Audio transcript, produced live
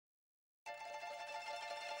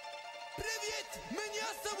Привет, меня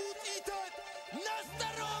зовут Итан. На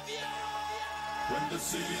здоровье! When the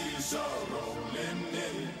seas are rolling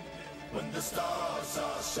in, when the stars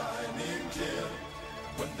are shining clear,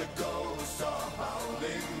 when the ghosts are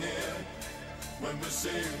howling near, when we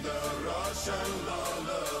sing the Russian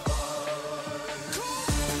lullaby.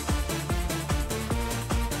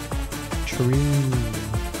 True.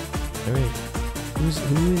 All right. Who's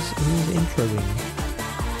introing?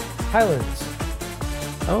 Highlands.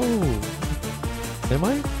 Oh. Am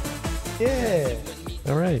I? Yeah.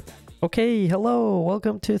 All right. Okay. Hello.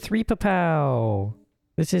 Welcome to Three Papow.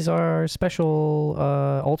 This is our special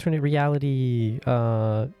alternate reality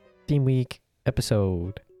theme week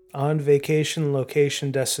episode. On vacation,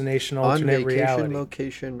 location, destination, alternate on vacation, reality.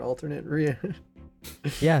 location, alternate reality.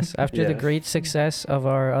 Yes. After the Yeah. great success of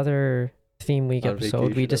our other theme week On episode, we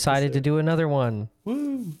vacation decided to episode. do another one.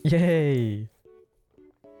 Woo. Yay.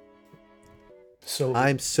 So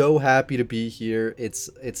I'm so happy to be here. It's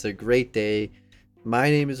a great day. My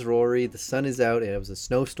name is Rory. The sun is out, and it was a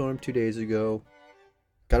snowstorm 2 days ago.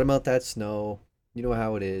 Gotta melt that snow. You know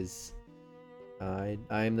how it is.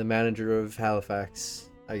 I'm the manager of Halifax,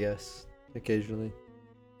 I guess, occasionally.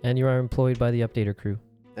 And you are employed by the Updater crew.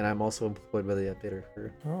 And I'm also employed by the Updater crew.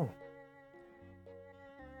 Oh.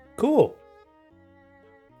 Cool.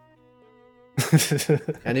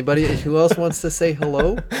 Anybody who else wants to say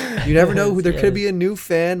hello? You never know who there Yes. could be a new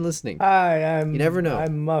fan listening. Hi, I'm. You never know.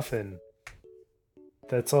 I'm Muffin.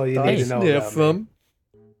 That's all you need to know Sniff about me. 'em.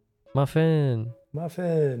 Muffin.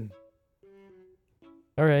 Muffin.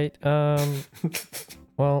 All right.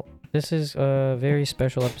 Well, this is a very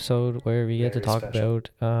special episode where we get to Very talk special.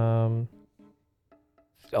 about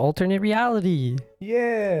alternate reality.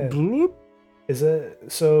 Yeah. Bloop. Is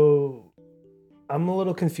it so? I'm a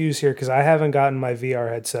little confused here because I haven't gotten my VR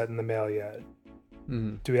headset in the mail yet.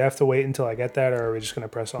 Mhm. Do we have to wait until I get that, or are we just gonna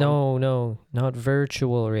press on? No, not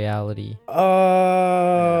virtual reality.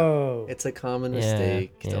 Oh. It's a common Yeah,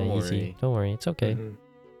 mistake. yeah, Don't easy. worry. Don't worry, it's okay. Mhm.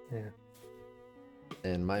 Yeah.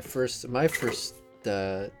 And my first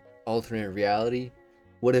alternate reality.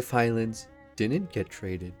 What if Highlands didn't get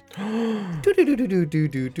traded?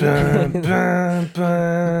 Do-do-do-do-do-do-do. Bum, bum,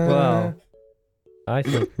 bum. Well, I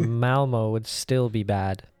think Malmo would still be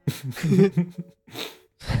bad.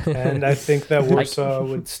 And I think that Warsaw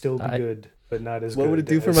would still be I- good, but not as What good. would it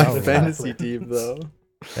do for as my Halifax. fantasy team, though?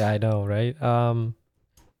 Yeah, I know, right? Well,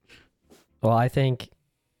 I think.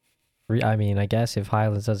 I guess if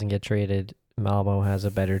Highlands doesn't get traded, Malmo has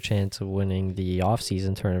a better chance of winning the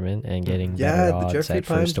off-season tournament and getting Yeah, better the odds Jeffrey at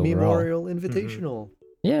Pines first overall. Memorial Invitational.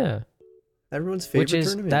 Yeah. Everyone's favorite Which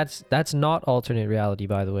is tournament. that's not alternate reality,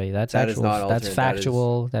 by the way. That's That is actual. not That's alternate, that is-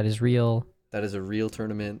 factual. That is real. That is a real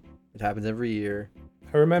tournament. It happens every year.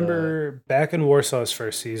 I remember back in Warsaw's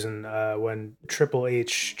first season when Triple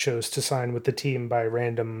H chose to sign with the team by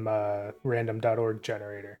random.org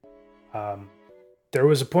generator. There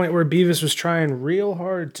was a point where Beavis was trying real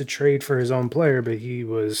hard to trade for his own player, but he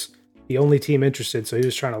was the only team interested, so he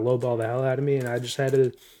was trying to lowball the hell out of me, and I just had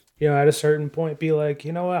to, at a certain point be like,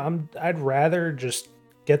 you know what, I'd rather just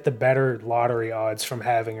get the better lottery odds from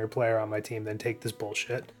having your player on my team than take this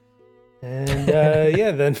bullshit. And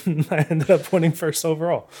then I ended up winning first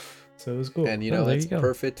overall. So it was cool. And Oh, there it's you go.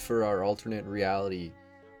 perfect for our alternate reality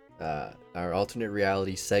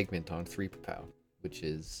segment on 3 Papow, which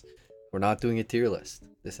is we're not doing a tier list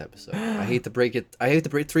this episode. I hate to break it.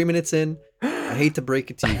 3 minutes in. I hate to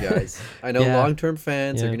break it to you guys. I know Yeah. long-term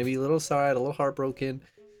fans are Yeah. gonna be a little sad, a little heartbroken,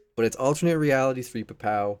 but it's alternate reality 3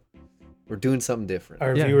 Papow. We're doing something different.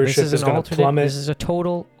 Our Yeah, viewership is going to alternate. plummet. This is a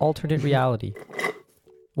total alternate reality.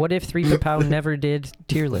 What if 3 Papow never did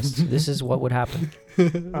tier lists? This is what would happen.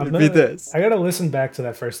 It'd be this. I gotta listen back to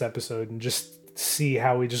that first episode and just see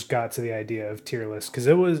how we just got to the idea of tier list because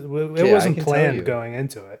it I wasn't can tell planned you. going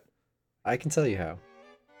into it. I can tell you how.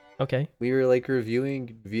 Okay. We were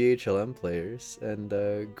reviewing VHLM players, and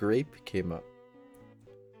Grape came up.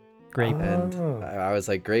 Great. And Oh. I was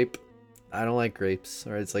like, Grape, I don't like grapes.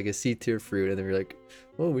 Or it's like a C tier fruit. And then we were like,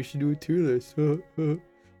 oh, we should do a tier list.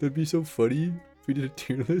 That'd be so funny if we did a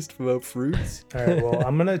tier list about fruits. All right, well,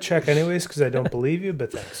 I'm gonna check anyways because I don't believe you,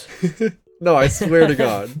 but thanks. No, I swear to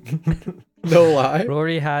God. No lie.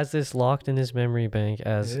 Rory has this locked in his memory bank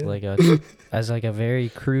as Yeah. like a very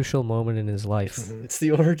crucial moment in his life. It's the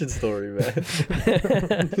origin story,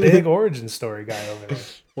 man. Big origin story guy over there.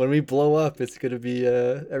 When we blow up, it's gonna be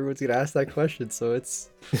everyone's gonna ask that question, so it's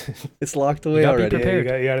locked away gotta be already. prepared.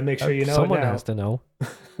 You got to make sure you know Someone it now. has to know.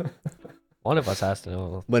 One of us has to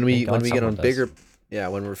know. When we Thank God get on someone does. bigger,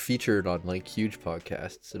 when we're featured on like huge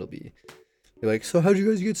podcasts, it'll be You're like, so how'd you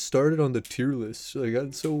guys get started on the tier list? Like,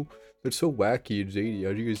 that's so wacky and zany.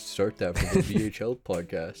 How'd you guys start that for the VHL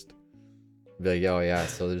podcast? Be like, oh yeah,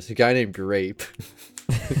 so there's a guy named Grape.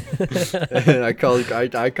 And I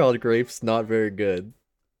called Grapes not very good.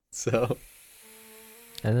 So.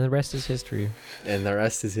 And the rest is history. And the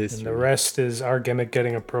rest is history. And the rest is our gimmick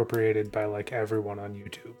getting appropriated by like everyone on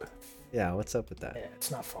YouTube. Yeah, what's up with that? Yeah,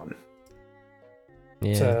 it's not fun.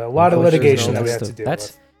 Yeah. It's a lot of Unfortunately, litigation that we that's have the- to deal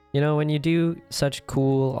that's, with. You know, when you do such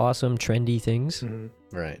cool, awesome, trendy things, Mhm.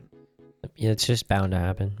 Right. it's just bound to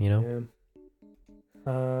happen, you know?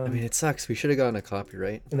 Yeah. I mean, it sucks. We should have gotten a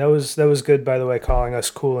copyright. And that was good, by the way, calling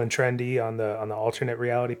us cool and trendy on the alternate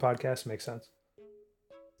reality podcast. Makes sense.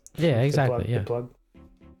 Yeah, Good exactly. plug, Yeah. good plug.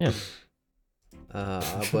 Yeah.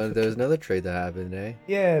 But there was another trade that happened, eh?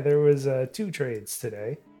 Yeah, there was 2 trades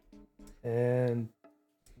today, and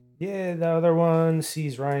yeah, the other one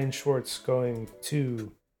sees Ryan Schwartz going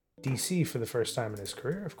to DC for the first time in his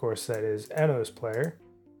career. Of course, that is Eno's player.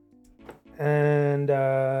 And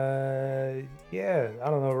yeah, I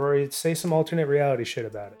don't know, Rory, say some alternate reality shit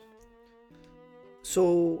about it.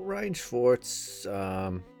 So Ryan Schwartz,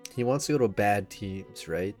 he wants to go to bad teams,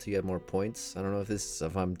 right, to get more points. I don't know if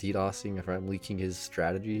I'm DDoSing, if I'm leaking his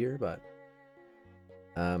strategy here, but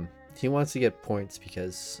he wants to get points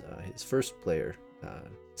because his first player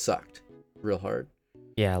sucked real hard,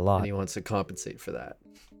 Yeah, a lot. and he wants to compensate for that.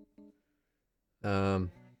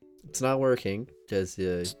 It's not working because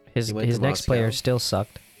His he went to next Moscow. player still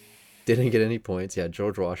sucked. Didn't get any points. Yeah,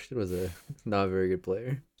 George Washington was a not very good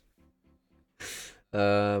player.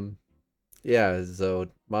 Yeah, so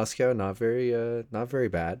Moscow not very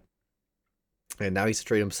bad. And now he's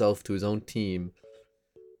traded himself to his own team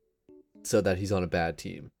so that he's on a bad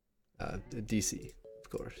team. DC, of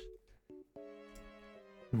course.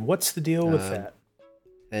 What's the deal with that?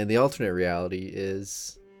 And the alternate reality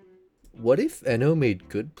is, what if Eno made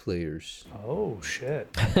good players? Oh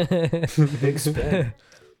shit! Big spin.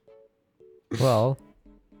 Well,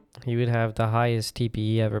 he would have the highest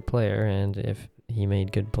TPE ever player, and if he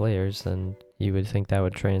made good players, then you would think that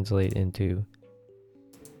would translate into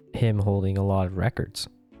him holding a lot of records.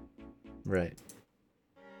 Right.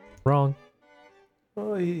 Wrong.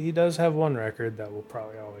 Well, he does have one record that will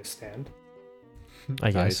probably always stand.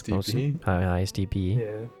 I guess. ISTP. Highest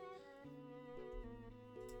TPE.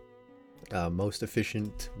 Yeah, Most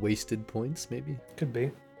efficient wasted points, maybe. could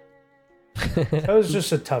be. That was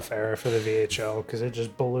just a tough era for the VHL because it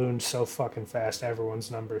just ballooned so fucking fast. Everyone's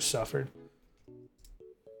numbers suffered.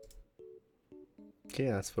 Okay,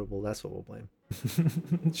 that's what we'll blame.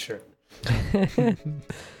 Sure.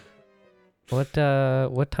 What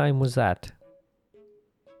time was that?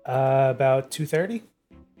 About 2:30,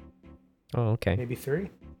 Oh, okay. maybe 3.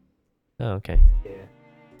 Oh, okay. Yeah.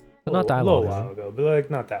 But not that a little long while ago. ago, but like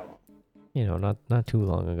not that long. You know, not too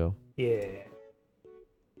long ago. Yeah.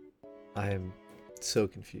 I am so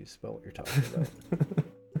confused about what you're talking about.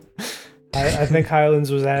 I think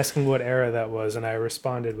Highlands was asking what era that was, and I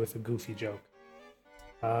responded with a goofy joke.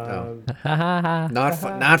 Not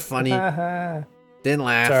funny. Didn't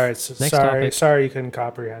laugh. Next topic. Sorry you couldn't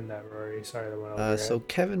comprehend that, Rory. Sorry that went over your So head.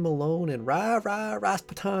 Kevin Malone and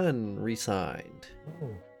Rasputin re-signed.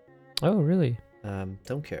 Oh, really?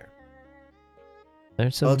 Don't care.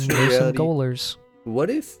 There's some Alternate there's some reality. goalers. What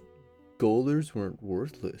if goalers weren't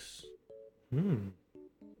worthless? Hmm.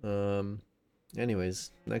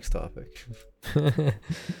 Anyways, next topic.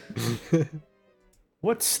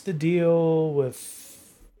 What's the deal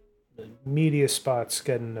with the media spots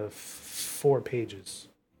getting to 4 pages?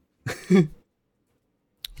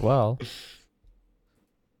 Well,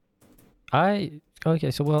 so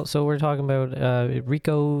we're talking about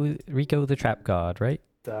Rico the Trap God, right?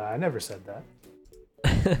 I never said that.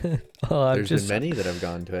 Well, I'm There's just been many that have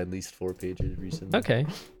gone to at least 4 pages recently. okay.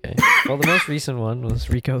 Well, the most recent one was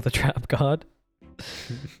Rico the Trap God.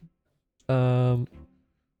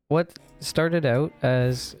 What started out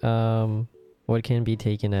as what can be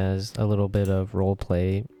taken as a little bit of role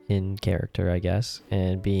play in character, I guess,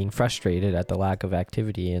 and being frustrated at the lack of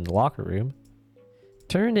activity in the locker room,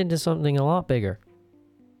 turned into something a lot bigger.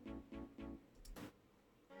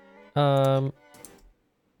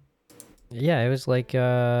 Yeah, it was like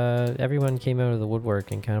everyone came out of the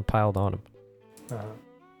woodwork and kind of piled on him. Uh-huh.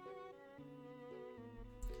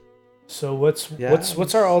 So what's Yeah.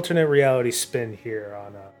 what's our alternate reality spin here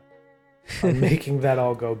on making that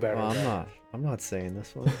all go better? Well, I'm not saying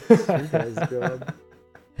this one. It's your guys'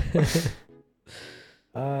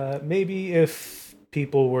 job. Maybe if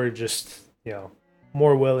people were just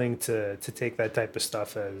more willing to take that type of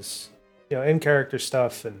stuff as in character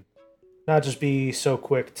stuff and not just be so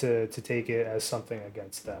quick to take it as something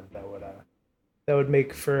against them, that that would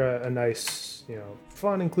make for a nice,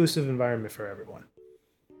 fun, inclusive environment for everyone.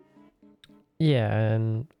 Yeah,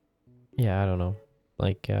 and yeah, I don't know.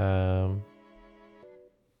 Like,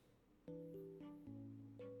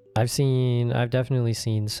 I've definitely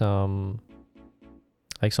seen some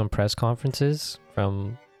press conferences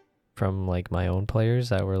from like my own players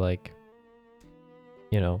that were like,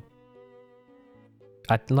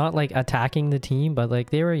 not like attacking the team, but like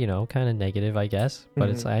they were, kind of negative, I guess. But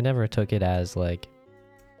it's I never took it as like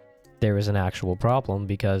there was an actual problem,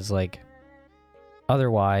 because like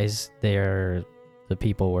otherwise the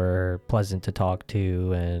people were pleasant to talk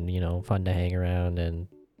to and fun to hang around and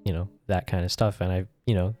that kind of stuff. And I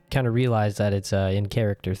kind of realized that it's a in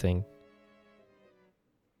character thing.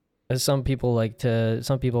 Some people like to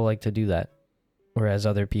do that, whereas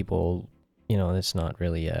other people, it's not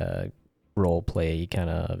really a role play kind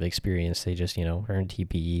of experience. They just earn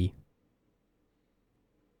TPE.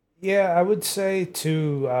 Yeah, I would say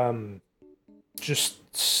too,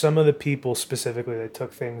 just some of the people specifically that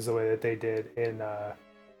took things the way that they did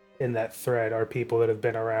in that thread are people that have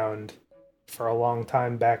been around for a long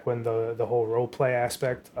time, back when the whole role play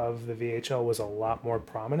aspect of the VHL was a lot more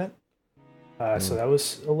prominent. So that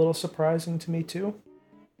was a little surprising to me too.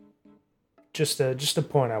 Just a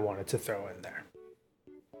point I wanted to throw in there.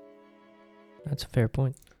 That's a fair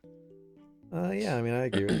point. Yeah, I mean, I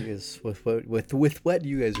agree with you guys with what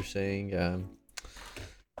you guys are saying.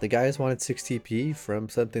 The guys wanted 6 TP from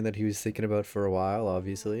something that he was thinking about for a while,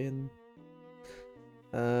 obviously, and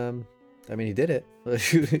I mean, he did it.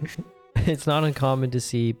 It's not uncommon to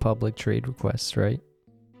see public trade requests, right?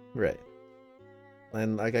 Right.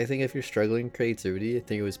 And like, I think if you're struggling creativity, I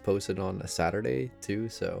think it was posted on a Saturday too,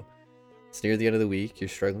 so it's near the end of the week, you're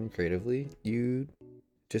struggling creatively, you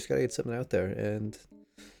just gotta get something out there. And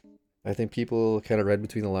I think people kind of read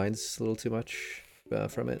between the lines a little too much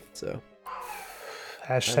from it, so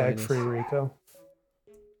Hashtag free Rico.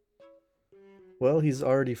 Well, he's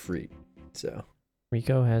already free, so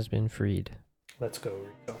Rico has been freed. Let's go,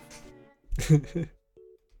 Rico.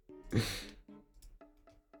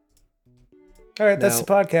 All right, that's Now,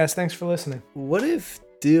 the podcast. Thanks for listening. What if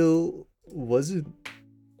Dill wasn't?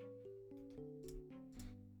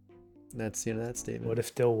 That's the end of that statement. What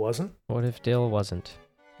if Dill wasn't? What if Dill wasn't?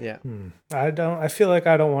 Yeah. I feel like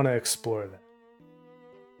I don't want to explore that.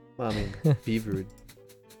 Well, I mean, Beaver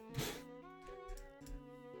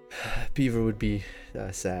would be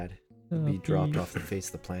sad. He'd be dropped off the face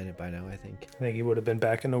of the planet by now, I think. I think he would have been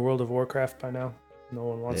back in the World of Warcraft by now. No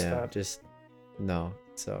one wants that. Just no.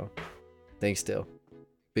 So, thanks, Dill.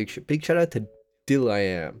 Big shout out to Dill. I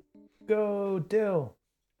am. Go Dill.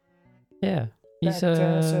 Yeah, he's Back to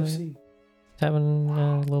SFC. having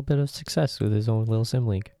a little bit of success with his own little sim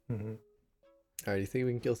league. Mm-hmm. All right, you think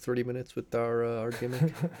we can kill 30 minutes with our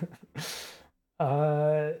gimmick?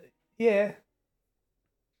 Yeah.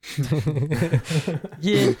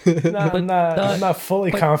 Yeah, I'm not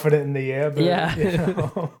fully confident in the but yeah.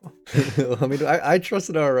 I mean, I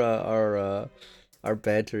trusted our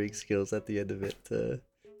bantering skills at the end of it to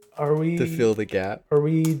fill the gap. Are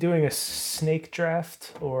we doing a snake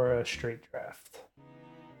draft or a straight draft?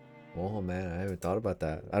 Oh man, I haven't thought about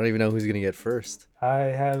that. I don't even know who's gonna get first. I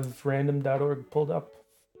have random.org pulled up.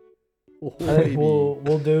 Oh, I think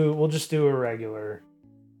we'll just do a regular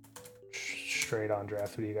straight on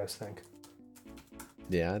draft. What do you guys think?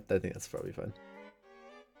 Yeah, I think that's probably fun.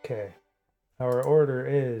 Okay. Our order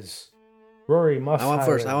is Rory Muff. I want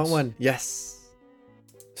first. I Highlands. want one. Yes.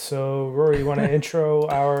 So Rory, you want to intro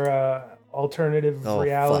our alternative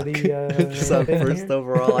reality? So thing first here?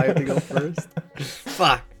 overall, I have to go first.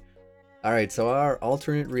 Fuck. All right. So our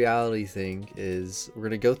alternate reality thing is we're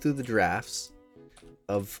gonna go through the drafts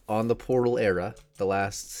of On the Portal era, the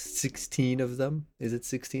last 16 of them. Is it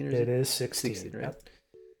 16 or It is 16, right? Yep.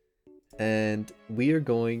 And we are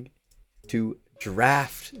going to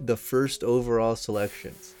draft the first overall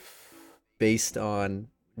selections based on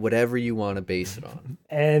whatever you want to base it on.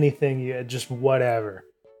 Anything, just whatever.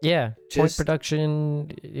 Yeah, point Just-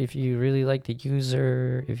 production. If you really like the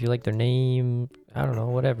user, if you like their name, I don't know,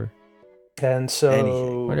 whatever, And so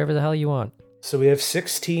Anything. whatever the hell you want. So we have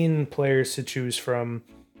 16 players to choose from.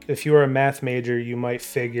 If you are a math major, you might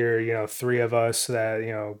figure, 3 of us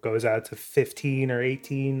that, goes out to 15 or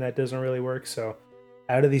 18. That doesn't really work. So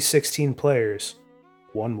out of these 16 players,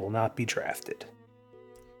 1 will not be drafted.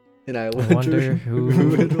 And I I wonder who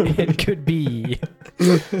it could be. All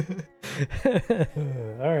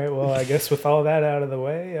right. Well, I guess with all that out of the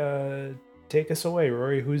way, take us away,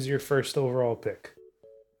 Rory. Who's your first overall pick?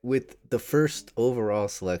 With the first overall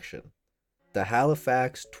selection, the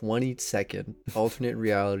Halifax 22nd alternate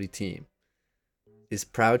reality team is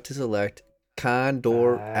proud to select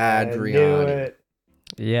Condor I knew Adriani. it.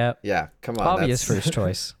 Yeah. Yeah, come on. Obvious that's- first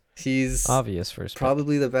choice. He's Obvious first.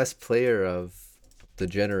 probably the best player of the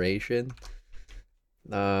generation.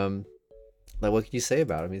 Like, what can you say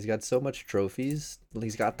about him? He's got so much trophies.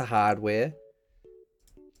 He's got the hardware.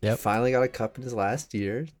 Yep. Finally got a cup in his last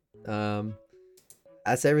year.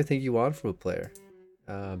 That's everything you want from a player.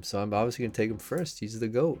 So I'm obviously gonna take him first. He's the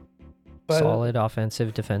GOAT. But, Solid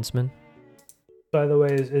offensive defenseman. by the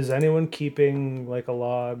way, is anyone keeping like a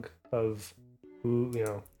log of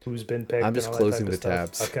who's been picked? I'm just and all that closing type the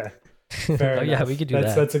of stuff? tabs. Okay. Fair Oh, yeah, enough. we could do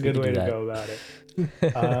that. That's a We good could way do to that. go about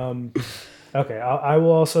it. Okay, I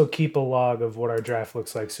will also keep a log of what our draft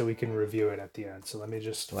looks like so we can review it at the end. So let me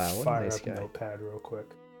just Wow, what a fire nice up guy. a notepad real quick.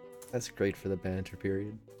 That's great for the banter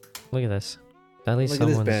period. Look at this. At least Look at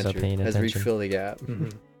this someone's banter paying as we attention. fill the gap.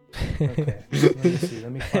 Mhm. Okay, let me see.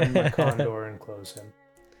 Let me find my condor and close him.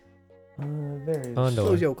 There he is. Condor.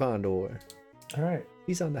 Close your condor. All right.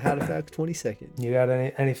 He's on the Halifax 22nd. You got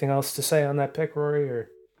anything else to say on that pick, Rory? Or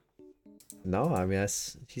No, I mean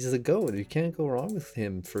he's the GOAT. You can't go wrong with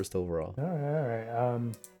him first overall. all right.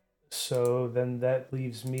 So then that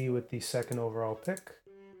leaves me with the second overall pick.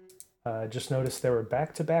 Just noticed there were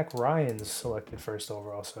back-to-back Ryans selected first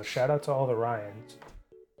overall, so shout out to all the Ryans.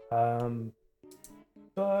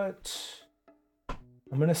 But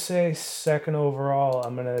I'm gonna say second overall.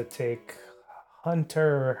 I'm gonna take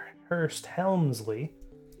Hunter Hurst Helmsley.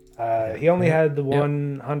 He only had the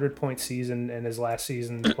 100-point season in his last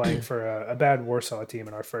season playing for a bad Warsaw team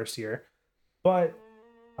in our first year, but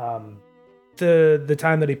the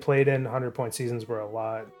time that he played in 100-point seasons were a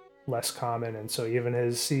lot less common, and so even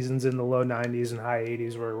his seasons in the low 90s and high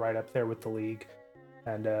 80s were right up there with the league.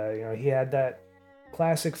 And he had that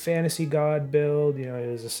classic fantasy god build. He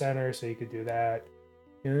was a center, so he could do that.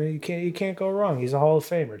 You can't go wrong. He's a Hall of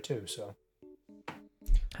Famer too. So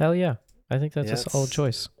Hell yeah. I think that's Yeah, a solid it's-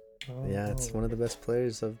 choice. Yeah, it's one of the best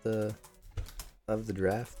players of the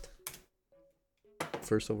draft.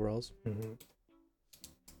 First overalls. Mhm.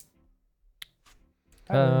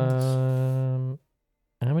 How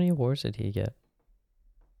many awards did he get?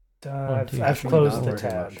 I've dude, I've not closed the very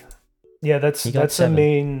tab. much. Yeah, that's He got that's a 7.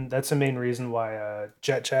 main reason why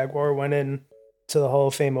Jet Jaguar went in to the Hall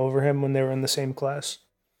of Fame over him when they were in the same class.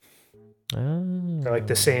 Or like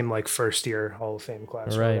the same first year Hall of Fame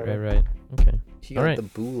class. or Right. whatever. Okay. He got Alright. the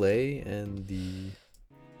Boulay and the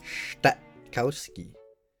Statkowski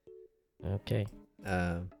Okay.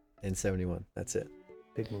 in 71. That's it.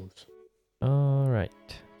 Big moves. All right.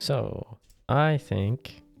 So I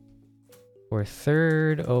think we're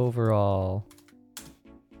third overall.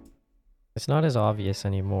 It's not as obvious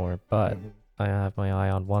anymore, but Mhm. I have my eye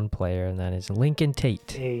on one player, and that is Lincoln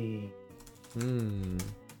Tate. Hey.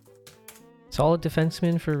 Solid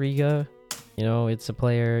defenseman for Riga. It's a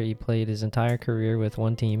player, he played his entire career with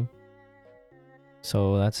one team.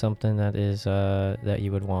 So that's something that is that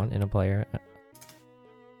you would want in a player.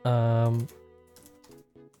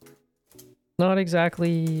 Not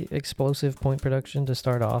exactly explosive point production to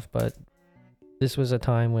start off, but this was a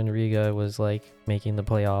time when Riga was making the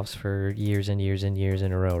playoffs for years and years and years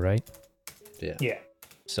in a row, right? Yeah. Yeah.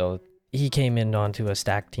 So he came in onto a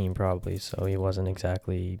stacked team probably, so he wasn't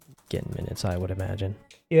exactly getting minutes, I would imagine.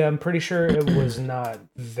 Yeah, I'm pretty sure it was not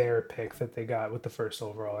their pick that they got with the first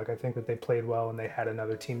overall. I think that they played well and they had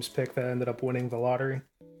another team's pick that ended up winning the lottery.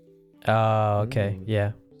 Oh, okay. Mm.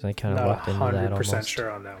 Yeah. So they kind of Not lucked into that 100% almost. sure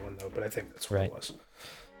on that one though, but I think that's what Right. it was.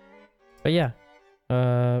 But yeah,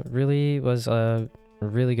 really was a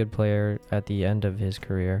really good player at the end of his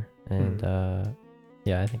career. And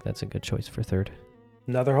yeah, I think that's a good choice for third.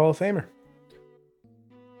 Another Hall of Famer.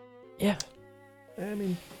 Yeah. I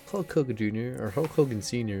mean, Hulk Hogan Jr. or Hulk Hogan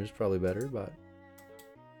Sr. is probably better, but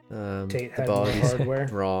Tate the had more body's hardware.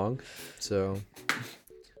 wrong. So,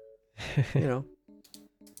 They You know.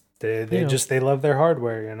 they love their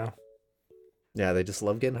hardware. yeah, they just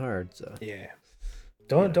love getting hard. So, Yeah.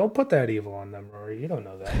 Don't put that evil on them, Rory. You don't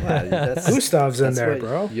know that. Wow, that's, Gustav's in that's there, what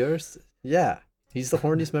bro. Yeah, he's the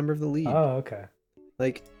horniest member of the league. Oh, okay.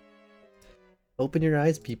 Like, open your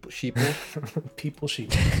eyes, people, sheeple, People sheep.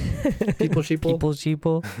 people, sheeple, People,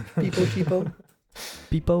 sheeple. people, sheeple.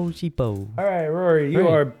 People, sheeple. All right, Rory, you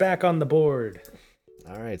Right. are back on the board.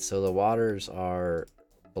 All right, so the waters are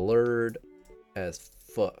blurred as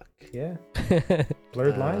fuck. Yeah.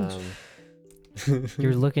 Blurred lines.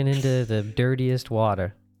 You're looking into the dirtiest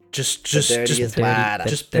water. Just dirtiest pick, water.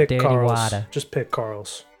 just The pick dirty Carl's. water. Just pick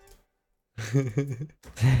Carl's.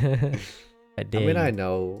 I I dare mean, I you.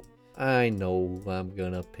 know who I'm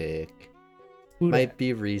gonna pick. Who Might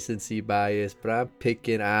be recency bias, but I'm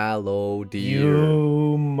picking Aloe Deer.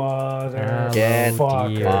 You mother Aloe Get Deer.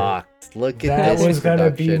 fucker. Look at That this was gonna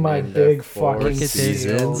be production my in the big fourth fucking Look at this.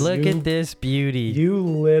 steal. Look You- at this beauty. You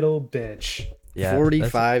little bitch. Yeah, that's-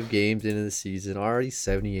 45 games into the season, already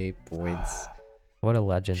 78 points. What a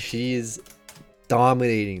legend. She's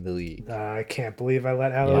dominating the league. I can't believe I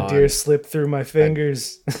let Yeah. Aladir slip through my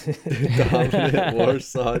fingers. Dominant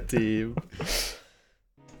Warsaw team.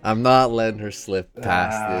 I'm not letting her slip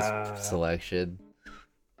past Ah. this selection.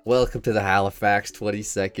 Welcome to the Halifax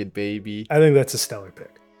 22nd, baby. I think that's a stellar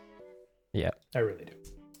pick. Yeah. I really do.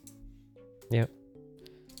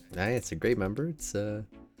 Nah, it's a great member. It's a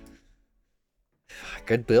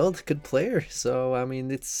good build, good player. So I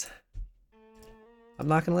mean, I'm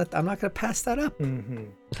not gonna pass that up. Mm-hmm.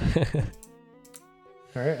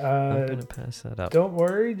 All right. I'm gonna pass that up. Don't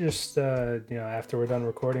worry. Just after we're done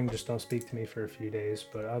recording, just don't speak to me for a few days.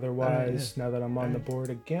 But otherwise, now that I'm on the board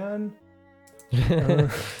again,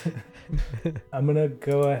 I'm gonna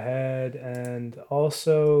go ahead and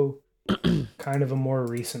also kind of a more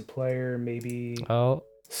recent player. Maybe Oh,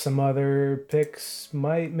 some other picks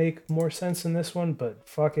might make more sense in this one, but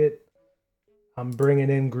fuck it. I'm bringing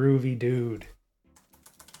in Groovy Dude.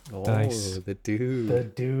 Oh, Nice. the dude. The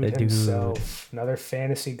dude The dude. himself. Another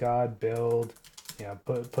fantasy god build.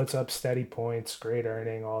 Puts up steady points, great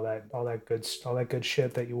earning, all that good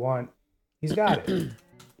shit that you want. He's got it.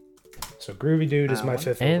 So Groovy Dude is my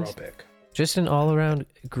fifth And- overall pick. just an all-around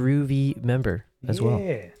groovy member as well.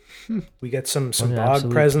 Yeah. We get some What an bog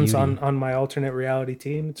absolute presence beauty. on my alternate reality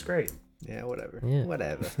team. It's great. Yeah, whatever. Yeah.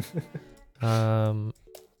 Whatever.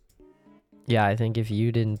 Yeah, I think if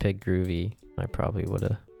you didn't pick Groovy, I probably would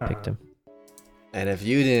have picked him. And if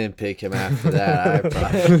you didn't pick him after that, I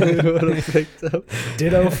probably would have picked him.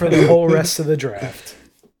 Ditto for the whole rest of the draft.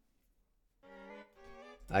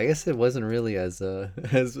 I guess it wasn't really as the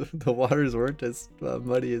waters weren't as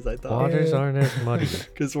muddy as I thought. Waters aren't as muddy.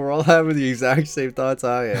 Because we're all having the exact same thoughts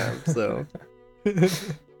I am. So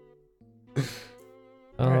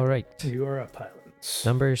All right. You are up, Highlands.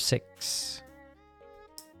 Number 6.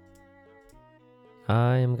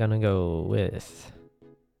 I am gonna go with.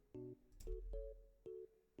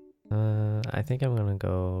 I think I'm gonna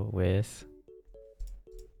go with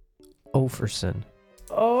Oferson.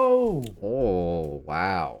 Oh, oh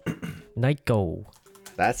wow, Nyko.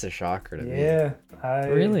 that's a shocker to me. yeah.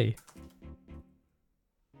 Really?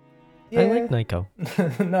 Yeah. I like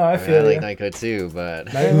Nyko. No, I I feel like ya. Nyko too,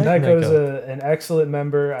 but I like Nyko's Nyko. an excellent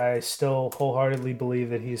member. I still wholeheartedly believe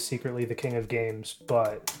that he's secretly the king of games,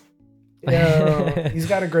 but he's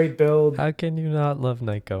got a great build. How can you not love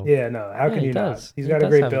Nyko? Yeah, no, how Yeah, can he you does. not? He's He got a does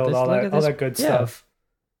great have build, this. all Look that at all this. that good Yeah. stuff.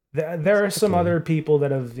 There are some Exactly. other people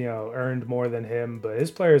that have earned more than him, but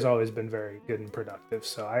his player's always been very good and productive,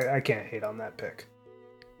 so I can't hate on that pick.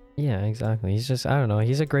 Yeah, exactly. He's just, I don't know.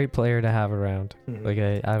 He's a great player to have around. Mhm. Like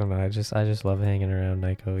I don't know. I just love hanging around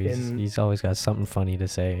Nyko. He's always got something funny to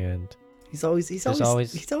say, and he's always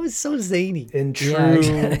always- so zany. In true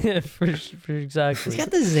yeah, for exactly. He's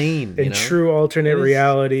got the zane. You in know? true alternate It is-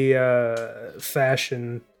 reality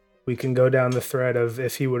fashion, we can go down the thread of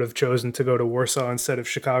if he would have chosen to go to Warsaw instead of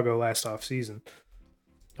Chicago last offseason.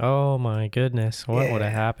 Oh my goodness, what would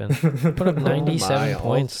have Yeah. happened? Put up Oh 97 my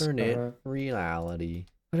points. alternate reality.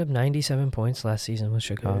 Put up 97 points last season with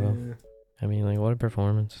Chicago. Yeah. I mean, like, what a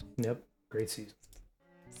performance. Yep, great season.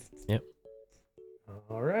 Yep.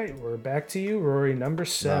 All right, we're back to you, Rory, number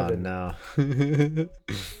 7. Oh, no.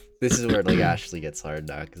 This is where like Ashley gets hard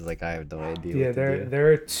now because like I have no idea. Yeah, what to do.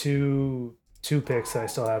 there are two picks that I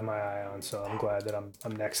still have my eye on, so I'm glad that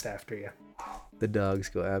I'm next after you. The dogs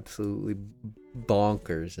go absolutely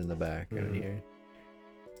bonkers in the background Mhm. here.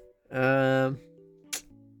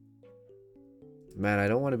 Man, I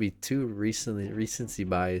don't want to be too recency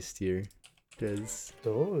biased here because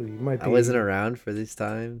So you might be. I wasn't around for this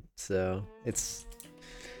time, so it's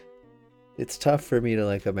tough for me to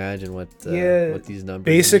like imagine what these numbers mean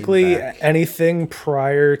Basically, back. anything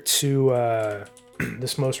prior to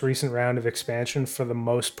this most recent round of expansion, for the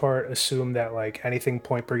most part, assume that like anything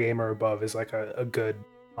point per game or above is like a good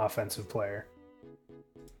offensive player.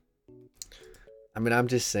 I mean, I'm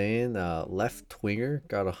just saying, left Twinger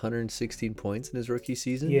got 116 points in his rookie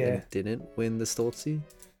season Yeah. and didn't win the Stoltzy.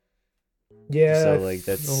 Yeah. So like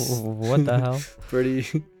that's Oh, what the hell? pretty.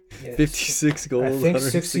 yeah, 56 goals. I think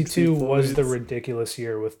 160 62 was the points. ridiculous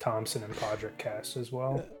year with Thompson and Podrick cast as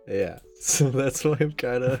well. Yeah, so that's why I'm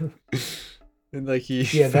kind of. And like he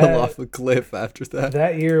Yeah, fell that- off a cliff after that.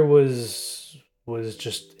 That year was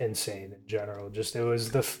just insane in general. Just it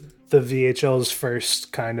was the VHL's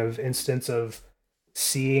first kind of instance of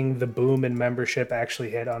seeing the boom in membership actually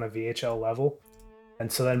hit on a VHL level. And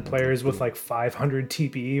so then players with like 500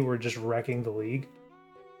 TPE were just wrecking the league.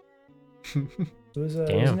 It was an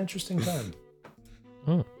Damn. interesting time.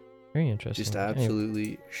 Very interesting. Just Anyway,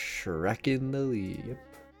 absolutely shrekking the league. Yep.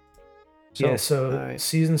 Yeah, so alright.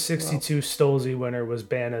 season 62 Stolzy winner was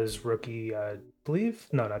Bana's rookie, not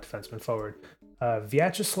defenseman, forward.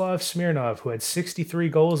 Vyacheslav Smirnov, who had 63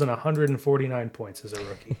 goals and 149 points as a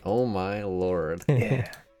rookie. Oh my lord. Yeah.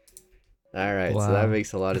 All right, so Wow. that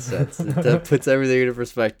makes a lot of sense. That puts everything into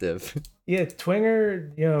perspective. Yeah,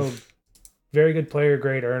 Twinger, very good player,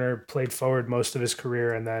 great earner, played forward most of his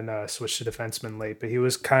career and then switched to defenseman late. But he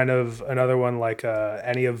was kind of another one like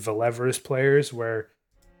any of Valevra's players where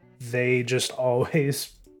they just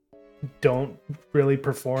always don't really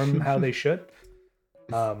perform how they should.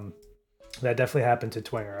 That definitely happened to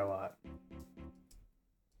Twinger a lot.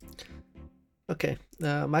 Okay,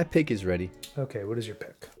 my pick is ready. Okay, what is your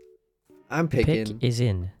pick? I'm pick picking is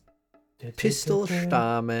in. Pistol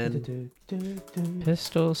Stamen,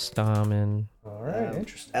 Pistol Stamen. All right,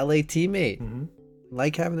 interesting. LA teammate. Mhm.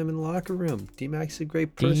 Like having them in the locker room. D-Max is a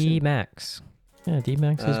great person. D-Max. Yeah,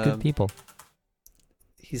 D-Max is good people.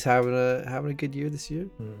 He's having a good year this year.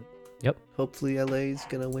 Mhm. Hopefully LA's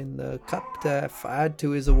gonna win the cup to add to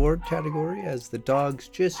his award category as the dogs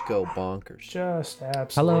just go bonkers. Just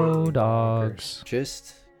absolutely. Hello, bonkers. dogs.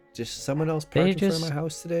 Just someone else They parked in front just- of my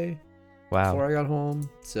house today Wow. before I got home.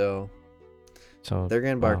 So So they're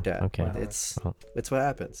getting barked wow, at. Okay. Wow. It's Well. what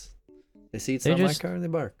happens. They see it's They not just- my car and they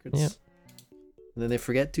bark. It's, Yeah. And then they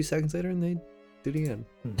forget 2 seconds later and they do it again.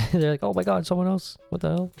 They're like, oh my god, someone else. What the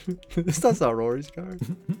hell? That's not Rory's car.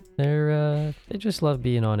 They just love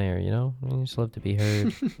being on air, you know? They just love to be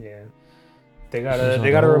heard. Yeah. They There's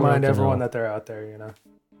gotta a whole remind lot to everyone know. that they're out there,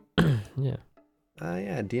 Yeah.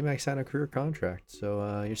 Yeah, D-Max signed a career contract,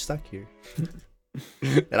 so you're stuck here.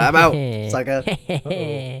 And I'm out, sucker.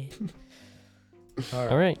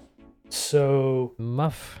 All right. So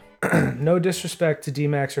Muff. no disrespect to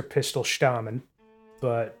D-Max or Pistol Stamen,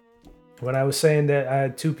 but when I was saying that I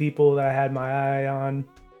had two people that I had my eye on,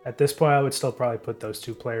 at this point I would still probably put those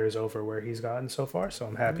two players over where he's gotten so far. So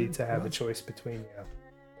I'm happy to have a choice between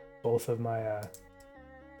both of my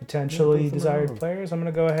potentially both of my desired own. players. I'm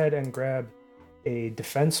gonna go ahead and grab a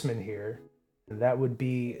defenseman here, and that would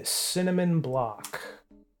be Cinnamon Block.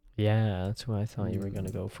 Yeah, that's who I thought you were going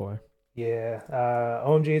to go for. Yeah,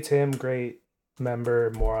 OMG to him, great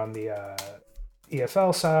member, more on the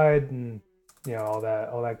EFL side, and all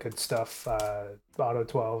that good stuff, Auto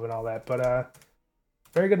 12 and all that. But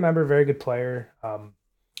very good member, very good player.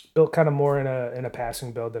 Built kind of more in a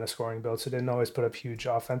passing build than a scoring build, so didn't always put up huge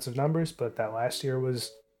offensive numbers. But that last year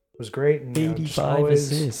was great, and just 85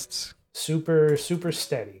 always assists. super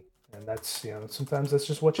steady. And that's sometimes that's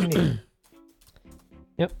just what you need.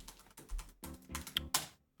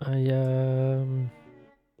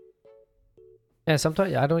 Yeah,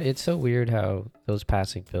 sometimes I don't. It's so weird how those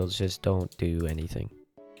passing builds just don't do anything.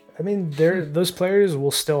 I mean, those players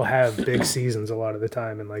will still have big seasons a lot of the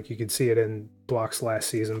time, and like you could see it in Block's last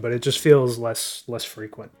season, but it just feels less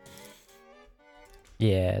frequent.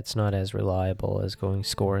 Yeah, it's not as reliable as going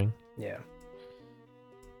scoring. Yeah.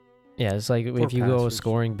 Yeah, it's like if you go a passers.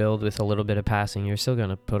 scoring build with a little bit of passing, you're still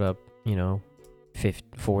gonna put up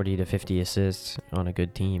 40 to 50 assists on a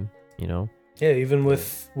good team. Yeah, even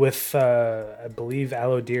with I believe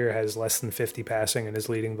Alodir has less than 50 passing and is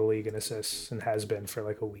leading the league in assists and has been for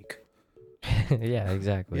like a week. Yeah,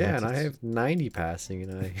 exactly. Yeah, and I That's- have 90 passing,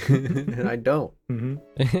 and I and I don't.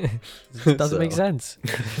 Mm-hmm. it doesn't make So- sense.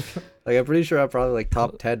 Like, I'm pretty sure I'm probably like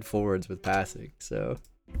top 10 forwards with passing. So,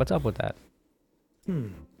 What's up with that? All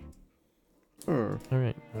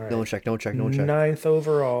right. All right. don't check. 9th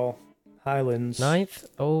overall, Highlands. 9th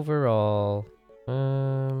overall.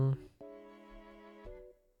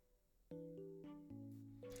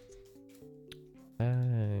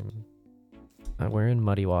 We're in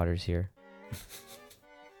muddy waters here.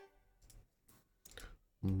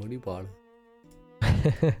 Muddy water.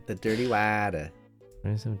 The dirty water.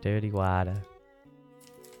 There's some dirty water.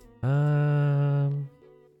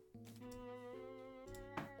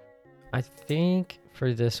 I think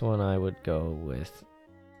for this one I would go with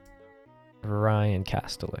Ryan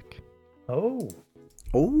Kastelic. Oh,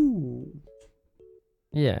 Oh.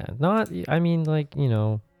 Yeah,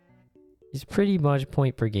 he's pretty much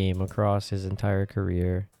point per game across his entire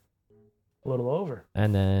career. a little over.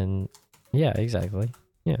 And then, yeah, exactly.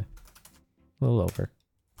 Yeah. A little over.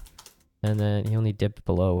 And then he only dipped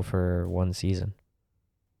below for one season.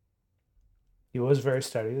 He was very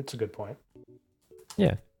steady. That's a good point.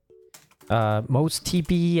 Yeah. Most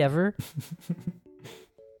TPE ever.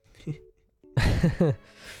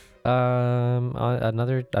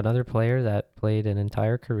 Another player that played an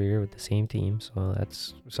entire career with the same team, so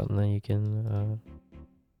that's something that you can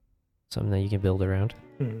something that you can build around.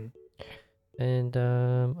 Mhm. And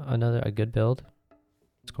a good build,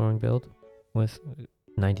 scoring build with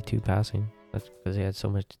 92 passing. That's because he had so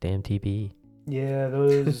much damn TPE. Yeah,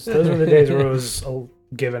 those were the days where it was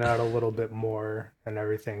given out a little bit more and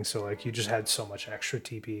everything. So like you just had so much extra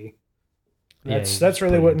TP. Yeah, That's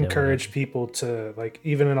really what put it down encouraged people to like.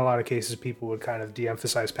 Even in a lot of cases, people would kind of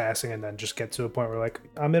de-emphasize passing and then just get to a point where like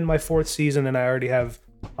I'm in my 4th season and I already have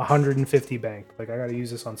 150 bank. Like I got to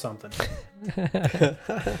use this on something.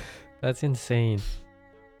 That's insane.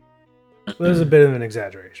 Well, there's a bit of an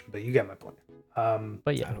exaggeration, but you get my point.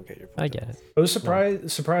 But yeah, I don't get your point. I get it. I was surprised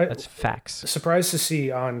That's facts. to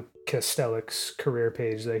see on Kastelik's career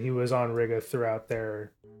page that he was on Riga throughout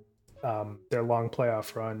their long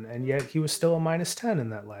playoff run, and yet he was still a -10 in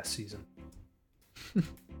that last season.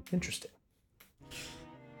 Interesting.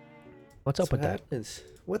 What's up with that? happens.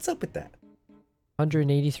 What's up with that?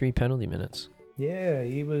 183 penalty minutes. Yeah,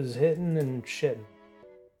 he was hitting and shitting.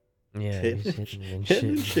 Yeah, he's hitting and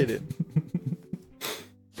Hitting shitting.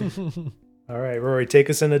 shitting. All right, Rory, take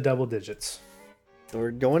us into double digits.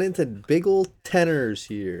 We're going into big old tenors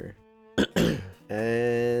here.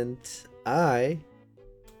 And I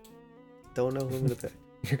don't know who I'm going to pick.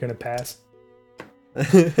 You're gonna pass.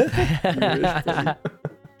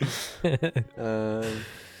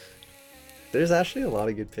 There's actually a lot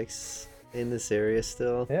of good picks in this area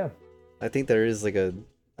still. Yeah. I think there is like a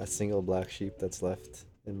single black sheep that's left,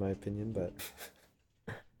 in my opinion, but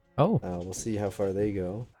Oh, we'll see how far they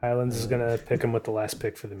go. Highlands is gonna pick him with the last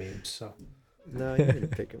pick for the memes. So. No, you're gonna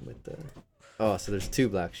pick him with the. Oh, so there's 2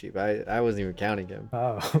 black sheep. I wasn't even counting him.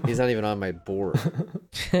 Oh. He's not even on my board.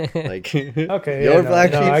 Like Okay. your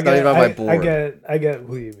black sheep's not even on my board. I get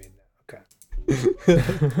who you mean. Okay.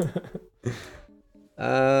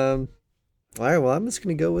 All right. Well, I'm just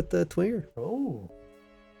gonna go with the Twinger. Oh.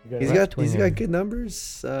 He's got good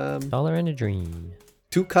numbers. dollar and a dream.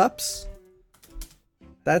 2 cups.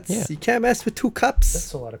 That's Yeah. you can't mess with 2 cups.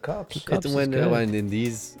 That's a lot of cups. Cups It's is when good. in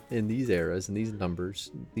these eras and these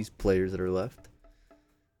numbers, these players that are left.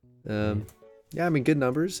 Yeah, I mean good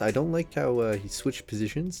numbers. I don't like how he switched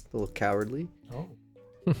positions. A little cowardly. Oh.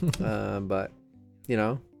 But you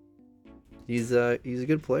know, he's a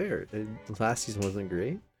good player. Last season wasn't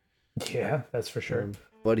great, Yeah, that's for sure.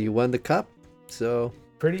 but he won the cup, so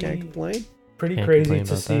can't Pretty complain. Can't crazy complain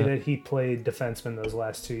to about see that. that he played defenseman those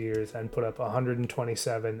last 2 years and put up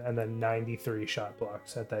 127 and then 93 shot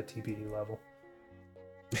blocks at that TPE level.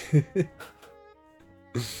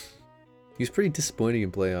 He was pretty disappointing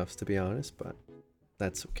in playoffs, to be honest, but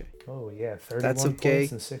that's okay. Oh yeah, 31 That's okay.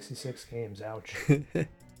 points in 66 games. Ouch.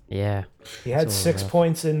 Yeah. He had That's a 6 little rough.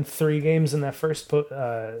 points in 3 games in that first year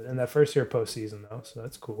postseason though, so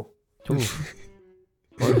that's cool. Ooh.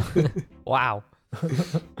 Wow.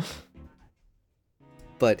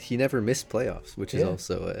 But he never missed playoffs, which is Yeah.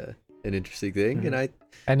 also an interesting thing. And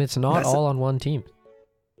And it's not That's- all on one team.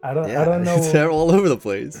 I don't know. They're all over the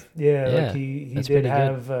place. Yeah, Yeah, like he that's did pretty good.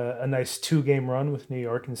 have a nice 2-game run with New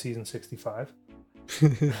York in season 65.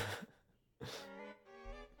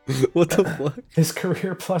 What the fuck? His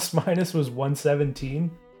career plus minus was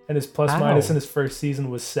 117, and his plus minus Ow. in his first season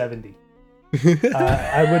was 70.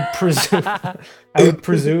 I would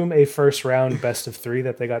presume a first round best of 3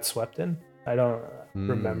 that they got swept in. I don't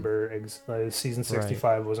remember. Season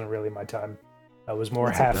 65 wasn't really my time. I was more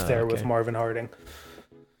half there with okay. Marvin Harding.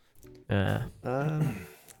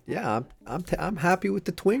 Yeah, I'm happy with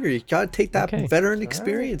the Twinger. You gotta take that Okay. veteran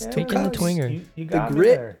experience. All Two right, Taking the cups. Twinger. You got me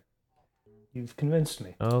grit. there. You've convinced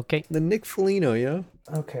me. Okay. The Nick Foligno, you know.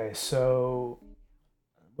 Okay, so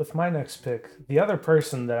with my next pick, the other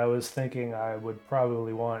person that I was thinking I would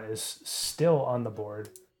probably want is still on the board.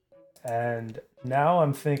 And now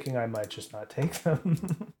I'm thinking I might just not take them.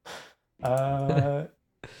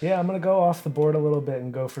 Yeah, I'm going to go off the board a little bit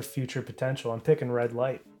and go for future potential. I'm picking Red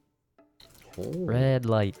Light. Red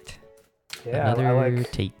light. Yeah, Another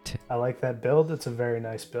Tate. I like that build. It's a very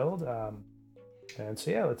nice build. And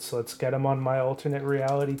so yeah, let's get him on my alternate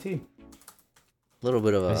reality team. A little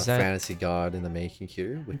bit of a Is that- fantasy god in the making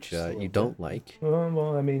here, which Just a little you bit. don't like.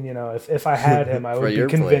 Well, I mean, if I had him, I For would be your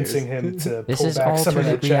convincing players. him to This pull is back some of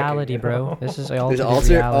that alternate checking, reality, you bro. know? This is There's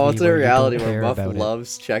alternate reality where where Muff you don't care about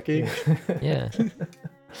loves checking. Yeah.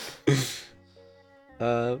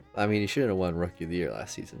 I mean, he shouldn't have won Rookie of the Year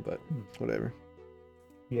last season, but whatever.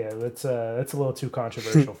 Yeah, that's a little too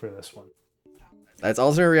controversial for this one. That's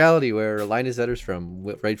also a reality where Linus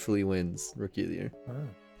Zetterstrom rightfully wins Rookie of the Year. Oh.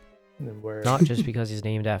 And then where Not just because he's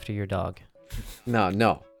named after your dog. No.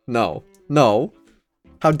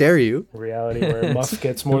 How dare you? reality where Muff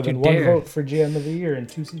gets more Don't you than one dare. vote for GM of the year in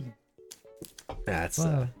 2 seasons. That's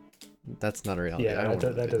Wow. That's not a reality. I Yeah, don't that,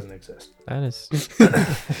 wanna that live doesn't exist. That is.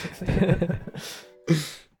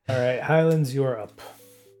 All right, Highlands, you're up.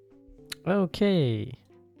 Okay.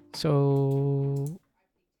 So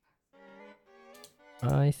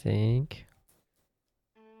I think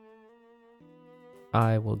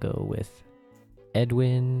I will go with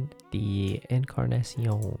Edwin the Encarnacion.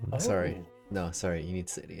 Oh. Sorry. No, sorry. You need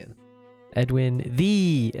to say it again. Edwin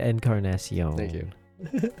the Encarnacion. Thank you.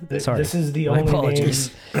 Sorry, This is the my only apologies.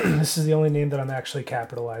 name. This is the only name that I'm actually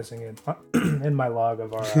capitalizing in my log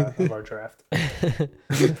of our draft.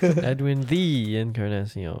 Edwin the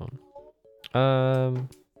Encarnacion.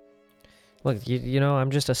 Look, you know, I'm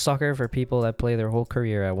just a sucker for people that play their whole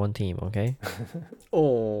career at one team, okay?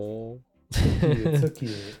 Oh. So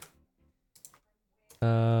cute.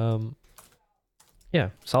 Yeah,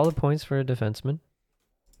 solid points for a defenseman.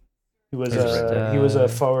 He was First, a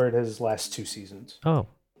forward his last 2 seasons. Oh,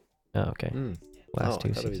 okay. Mm. Last I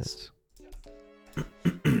 2 thought it was-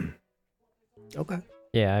 seasons. Okay.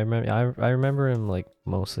 Yeah, I remember. I remember him like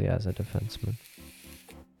mostly as a defenseman.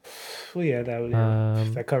 Well, yeah,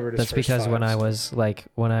 that that covered his That's first because when 5, I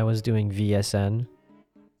so- was doing VSN,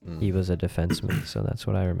 Mm. he was a defenseman, so that's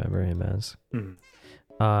what I remember him as. Mhm.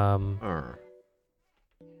 Arr.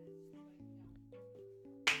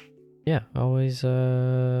 Yeah, always.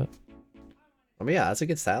 I mean, yeah, that's a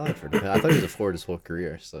good stat line for him. I thought he was a forward his whole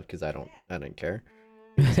career, so because I didn't care.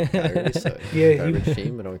 Calgary, so Yeah, garbage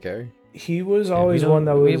team, I don't care. He was Yeah, we always don't- one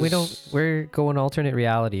that was. we don't. We're going alternate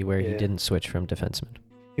reality where he Yeah. didn't switch from defenseman.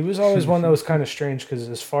 He was always one that was kind of strange because,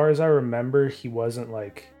 as far as I remember, he wasn't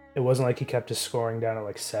like it wasn't like he kept his scoring down at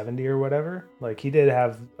like 70 or whatever. Like he did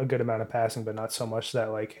have a good amount of passing, but not so much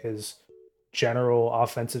that like his general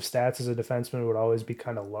offensive stats as a defenseman would always be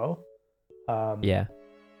kind of low. Yeah.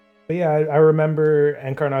 But yeah, I remember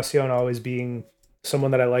Encarnacion always being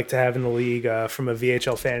someone that I like to have in the league from a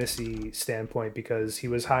VHL fantasy standpoint because he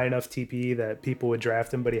was high enough TPE that people would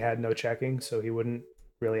draft him, but he had no checking, so he wouldn't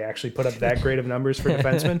really actually put up that great of numbers for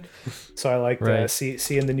defensemen. So I liked Right.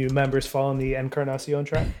 seeing the new members fall in the Encarnacion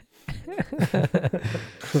trap.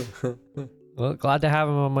 Well, glad to have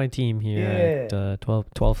him on my team here at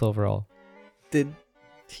 12th overall. Did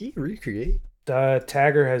he recreate?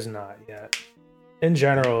 Tagger has not yet. In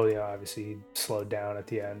general, obviously he slowed down at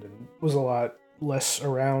the end and was a lot less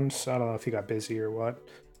around. So I don't know if he got busy or what.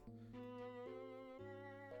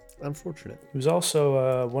 Unfortunate. He was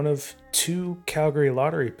also one of 2 Calgary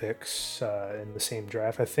lottery picks in the same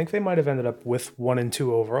draft. I think they might have ended up with 1 and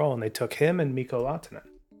 2 overall, and they took him and Mikko Lahtinen.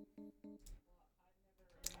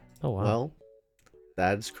 Oh wow. Well,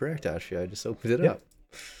 that's correct. Actually, I just opened it Yep. up.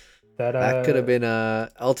 That That could have been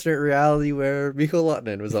a alternate reality where Mikko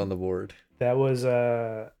Lahtinen was on the board. That was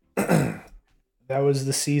that was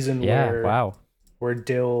the season Yeah. where Wow. where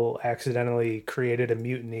Dill accidentally created a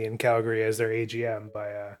mutiny in Calgary as their AGM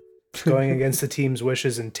by going against the team's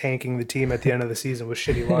wishes and tanking the team at the end of the season with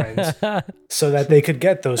shitty lines so that they could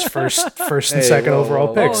get those first and Hey, second whoa, overall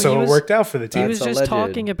whoa, picks. whoa. So He it was- worked out for the He team. was That's just alleged.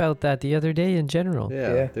 talking about that the other day in general.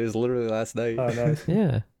 Yeah, it was literally last night. Oh, nice.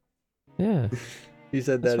 Yeah. Yeah. He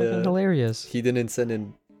said That's that fucking hilarious. he didn't send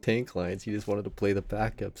in tank lines. He just wanted to play the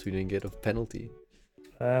backup so he didn't get a penalty.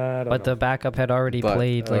 I don't But know. the backup had already But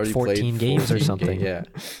played like already 14 played games or 14 something. yeah.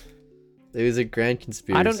 It was a grand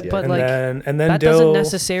conspiracy. but and like, then That Dill, doesn't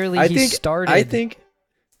necessarily I he think started, I think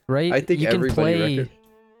right? I think you can everybody play record-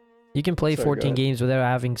 you can play Sorry, go 14 ahead. games without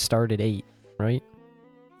having started 8, right?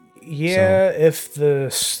 Yeah, if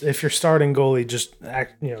your starting goalie just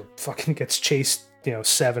fucking gets chased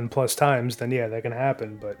 7+ times, then yeah, that can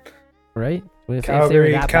happen. But Right? If they were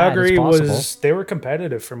Calgary that bad, Calgary it's possible. they were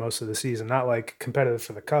competitive for most of the season, not like competitive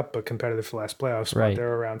for the cup, but competitive for the last playoff spot. Right. They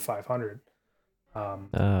were around 500.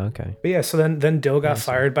 Okay. But yeah, so then Dill got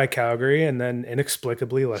Awesome. fired by Calgary, and then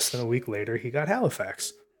inexplicably, less than a week later, he got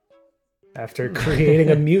Halifax after creating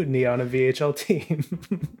a mutiny on a VHL team.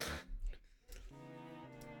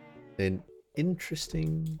 an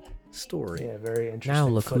interesting story. Yeah, very interesting. Now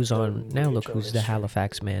look who's footnote on. in Now look VHL who's the history.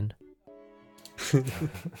 Halifax man.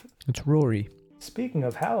 It's Rory. Speaking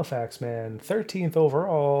of Halifax, man, 13th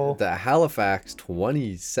overall. The Halifax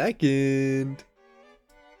 22nd.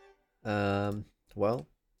 Well,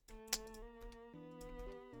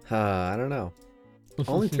 I don't know.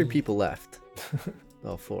 Only 3 people left.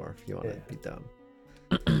 Oh, 4 if you want to Yeah. be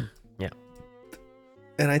dumb. Yeah.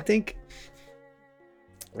 And I think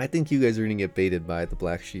you guys are gonna get baited by the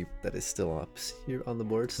black sheep that is still up here on the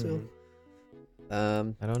board still. I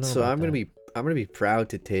don't know. So about I'm gonna be proud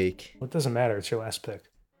to take Well, it doesn't matter. It's your last pick.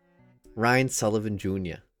 Ryan Sullivan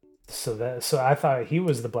Jr. So I thought he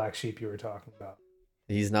was the black sheep you were talking about.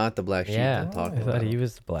 He's not the black sheep Yeah, I'm I talking thought about. he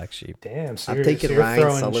was the black sheep. Damn, so I'm you're, taking so you're Ryan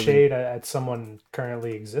throwing Sullivan. shade at someone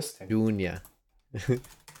currently existing. Junior.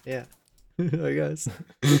 Yeah. I guess.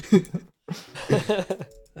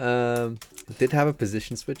 Did have a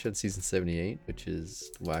position switch on season 78, which is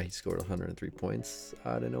why he scored 103 points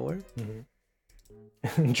out of nowhere.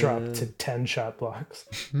 Dropped to 10 shot blocks.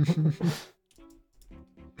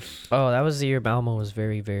 Oh, that was the year Malmo was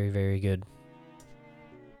very, very, very good.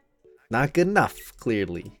 Not good enough,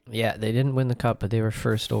 clearly. Yeah, they didn't win the cup, but they were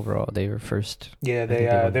first overall. They were first. Yeah,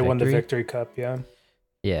 think they won the victory. Victory Cup, yeah.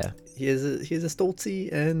 Yeah. He has a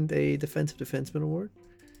Stoltzy and a defensive defenseman award.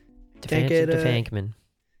 Defensive get a- Defankman.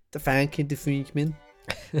 The Defenseman.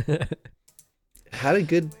 Had a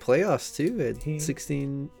good playoffs too at He-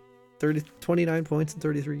 29 points in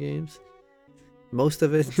 33 games. Most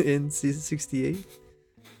of it in season 68.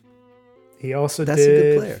 He also That's a good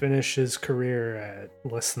did player. finish his career at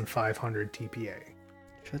less than 500 TPA.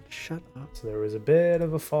 Shut up. So there was a bit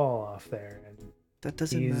of a fall off there. And That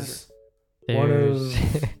doesn't matter. he's one of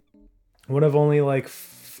There's- one of only like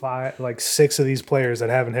six of these players that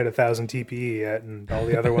haven't hit 1,000 TPE yet, and all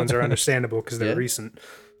the other ones are understandable because they're Yeah. recent.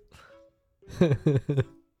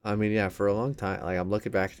 I mean, yeah, for a long time. Like, I'm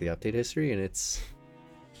looking back at the update history, and it's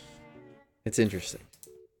interesting.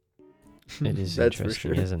 It is That's for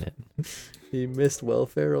interesting, sure. isn't it? He missed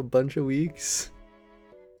welfare a bunch of weeks.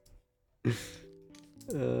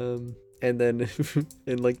 And then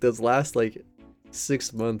in like those last like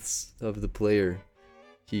 6 months of the player,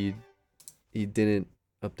 he didn't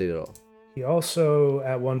update at all. He also,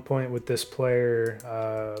 at one point with this player,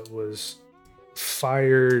 was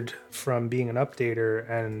fired from being an updater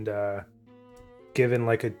and given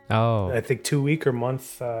like a, Oh, I think 2 week or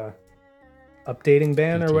month updating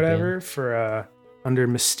ban or PT whatever for under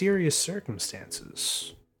mysterious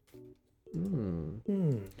circumstances. But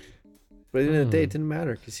at the end of the day, it didn't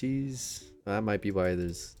matter because that might be why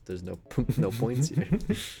there's no no points here.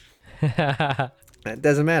 It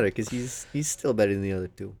doesn't matter because he's still better than the other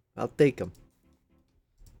two. I'll take him.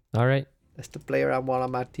 all right. That's the player I want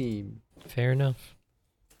on my team. Fair enough.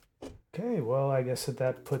 Okay, well, I guess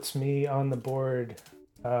that puts me on the board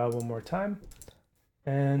one more time.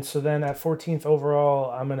 And so then at 14th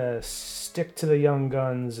overall, I'm going to stick to the young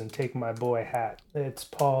guns and take my boy Hat. It's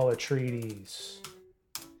Paul Atreides.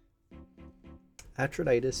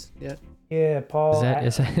 Atroditis, yeah. Yeah, Paul.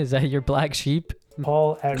 Is that your black sheep?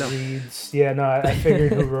 Paul Atreides. Yeah, no, I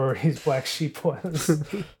figured who Rory's black sheep was.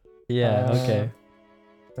 Yeah. Okay.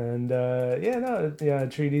 And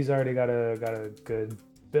Atreides already got a good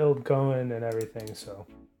build going and everything. So,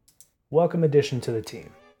 welcome addition to the team.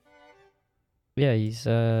 Yeah, he's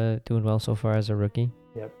doing well so far as a rookie.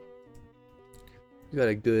 Yep. You got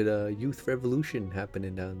a good youth revolution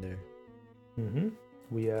happening down there. Mm-hmm.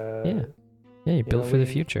 We Yeah, you built for the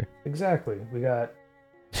future. Exactly. We got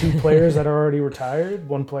 2 players that are already retired,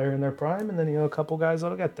 1 player in their prime, and then a couple guys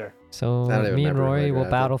that'll get there. So I don't even me and remember who I Rory will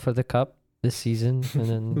drafted. battle for the cup this season, and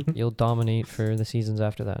then you'll dominate for the seasons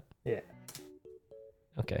after that. Yeah.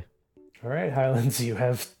 Okay. All right, Highlands, you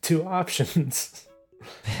have 2 options.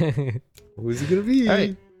 Who's it gonna be? All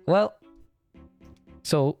right. Well,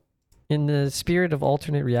 so in the spirit of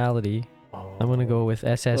alternate reality, I'm gonna go with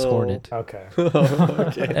SS Oh. Hornet Okay.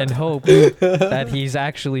 Okay. and hope that he's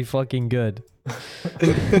actually fucking good.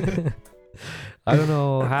 I don't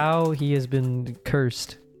know how he has been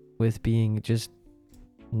cursed with being just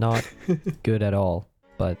not good at all,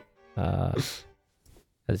 but I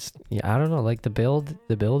don't know. Like the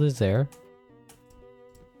build is there,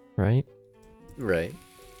 right? Right.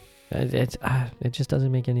 It just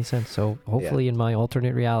doesn't make any sense. So hopefully, in my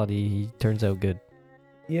alternate reality, he turns out good.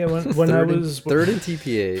 Yeah, when I was third in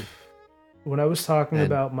TPA. when I was talking And-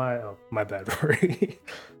 about my bad, Rory.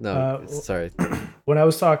 No, sorry. When I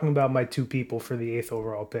was talking about my 2 people for the 8th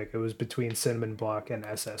overall pick, it was between Cinnamon Block and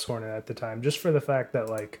SS Hornet at the time, just for the fact that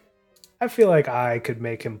like I feel like I could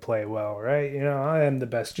make him play well, right? I am the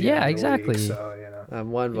best GM Yeah, in the exactly. league, so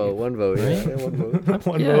One vote. Yeah, Right? yeah, one vote.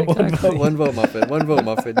 one Yeah, vote, one exactly. vote. One vote, muffin. One vote,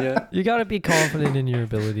 muffin. Yeah. You gotta be confident in your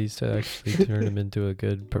abilities to actually turn him into a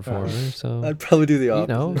good performer. So I'd probably do the You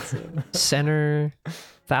opposite. know. so. center,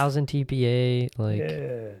 1,000 TPA. Like,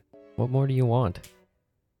 Yeah. what more do you want?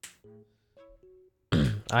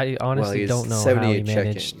 I Well, honestly he's don't know how he 78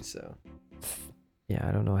 managed. checking, so. Yeah,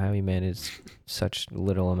 I don't know how he managed such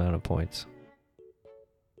little amount of points.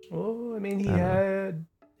 Well, I mean, he I don't know. had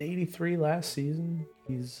 83 last season.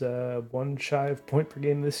 He's 1 shy of point per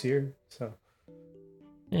game this year, so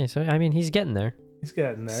Yeah, so I mean, he's getting there. he's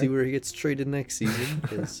getting there. See where he gets traded next season.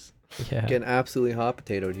 Because Yeah. getting absolutely hot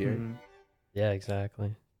potatoed here. Mhm. Yeah,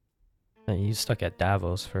 exactly. And he's stuck at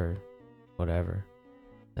Davos for whatever.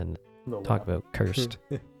 and Oh, talk wow. about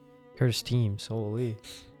cursed teams. Holy.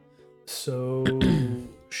 So,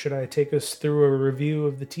 should I take us through a review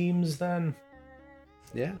of the teams then?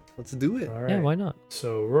 Yeah, let's do it. All right. Yeah, why not?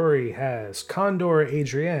 So Rory has Condor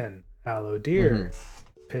Adrienne, Aloe Deer,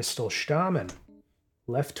 Pistol Stamen,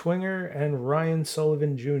 Left Winger, and Ryan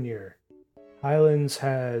Sullivan Jr. Highlands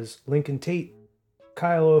has Lincoln Tate,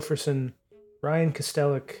 Kyle Oferson, Ryan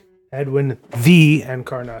Kostelic, Edwin the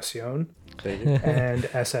Encarnacion, and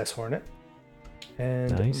SS Hornet.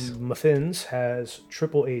 And Nice. Muffins has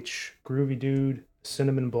Triple H, Groovy Dude,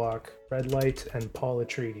 Cinnamon Block, Red Light, and Paul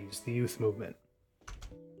Atreides, the Youth Movement.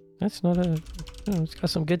 That's not a. Oh, it's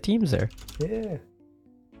got some good teams there. Yeah.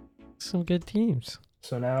 Some good teams.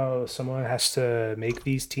 So now someone has to make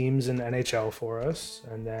these teams in NHL for us,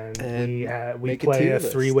 and then we make a play tier a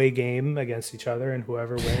list. three-way game against each other, and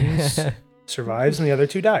whoever wins survives, and the other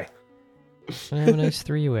two die. Gonna have a nice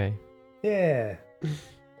three-way. Yeah,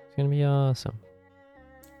 It's gonna be awesome.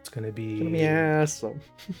 it's gonna be. It's gonna be awesome.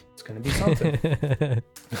 It's gonna be something.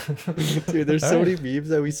 Dude, there's so Alright. many memes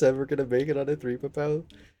that we said we're gonna make it on a 3POW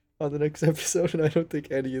on the next episode, and I don't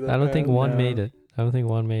think any of them. I don't think have. one no. made it. I don't think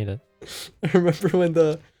one made it. I remember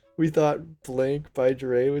when we thought Blank by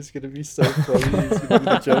Dre was gonna be so funny. He's gonna be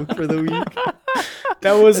the joke for the week.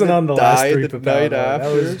 That wasn't And on the it last died three the Papel, night though. That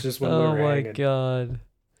after. was just when we Oh were my hanging. god.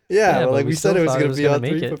 Yeah, Yeah, but but like we we said, still it was thought gonna it was be gonna on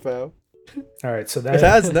make it. 3POW. All right, so that It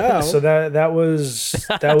has now. So that was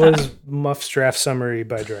Muff's draft summary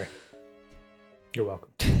by Dre. You're welcome.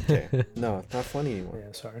 Okay. No, it's not funny anymore.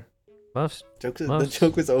 Yeah, sorry. Muffs The Muff's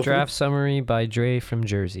joke was over. draft summary by Dre from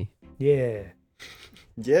Jersey. Yeah.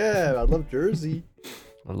 Yeah, I love Jersey.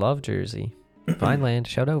 I love Jersey. Vineland.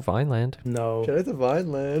 Shout out Vineland. No. Shout out to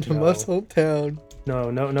Vineland, No. Muff's hometown.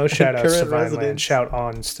 No shout outs to Current Vineland. residents. Shout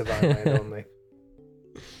ons to Vineland only.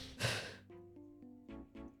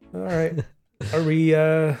 All right. Are we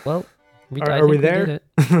Well, I are we think there? did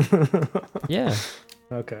it. Yeah.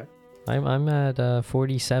 Okay. I'm at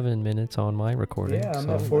 47 minutes on my recording. Yeah, I'm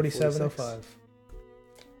so. at 47:05.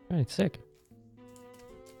 Alright, sick.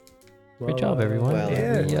 Well, Great job, everyone. well,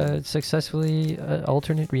 yeah. We successfully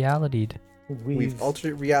alternate reality'd. We've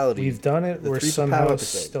alternate reality. We've done it. The We're 3 Papel somehow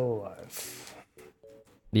episode. still alive.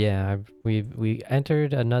 Yeah, we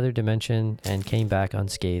entered another dimension and came back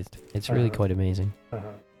unscathed. It's really Uh-huh. quite amazing. Uh-huh.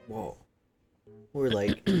 Whoa. We're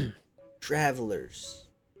like travelers,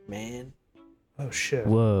 man. Oh shit.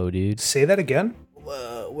 Whoa, dude. Say that again?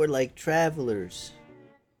 Whoa, we're like travelers,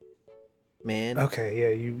 man. Okay, yeah,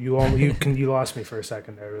 you lost me for a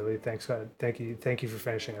second there, really. Thanks, God. Thank you for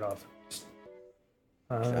finishing it off.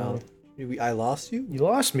 I lost you? You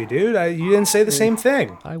lost me, dude. You didn't say the same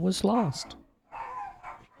thing. I was lost.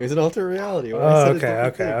 It's an alternate reality. Well, I Oh, said a okay, different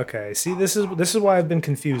okay, thing. okay. See, this is why I've been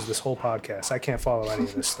confused this whole podcast. I can't follow any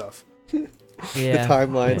of this stuff. Yeah. The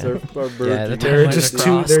timelines yeah. are merging. Yeah, the There are timelines just are too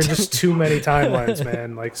crossed. there are just too many timelines,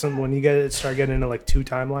 man. Like when you start getting into like two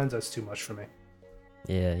timelines, that's too much for me.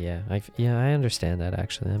 Yeah. I understand that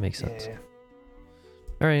actually. That makes sense. Yeah.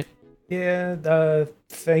 All right. Yeah,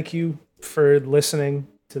 thank you for listening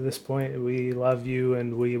to this point. We love you,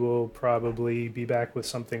 and we will probably be back with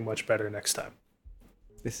something much better next time.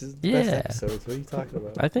 This is the best Yeah. episodes. What are you talking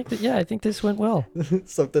about? I think this went well.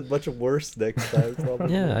 Something much worse next time.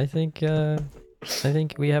 Probably. Yeah, I think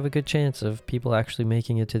we have a good chance of people actually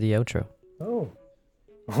making it to the outro. Oh,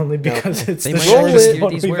 only because it's They the might actually shortest hear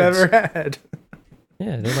one these we've words. ever had.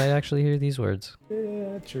 Yeah, they might actually hear these words.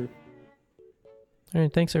 Yeah, true. All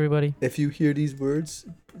right, thanks everybody. If you hear these words,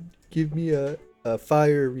 give me a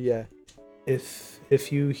fire react.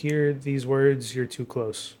 If you hear these words, you're too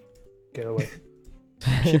close. Get away.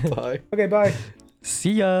 Goodbye. Okay, bye.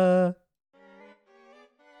 See ya.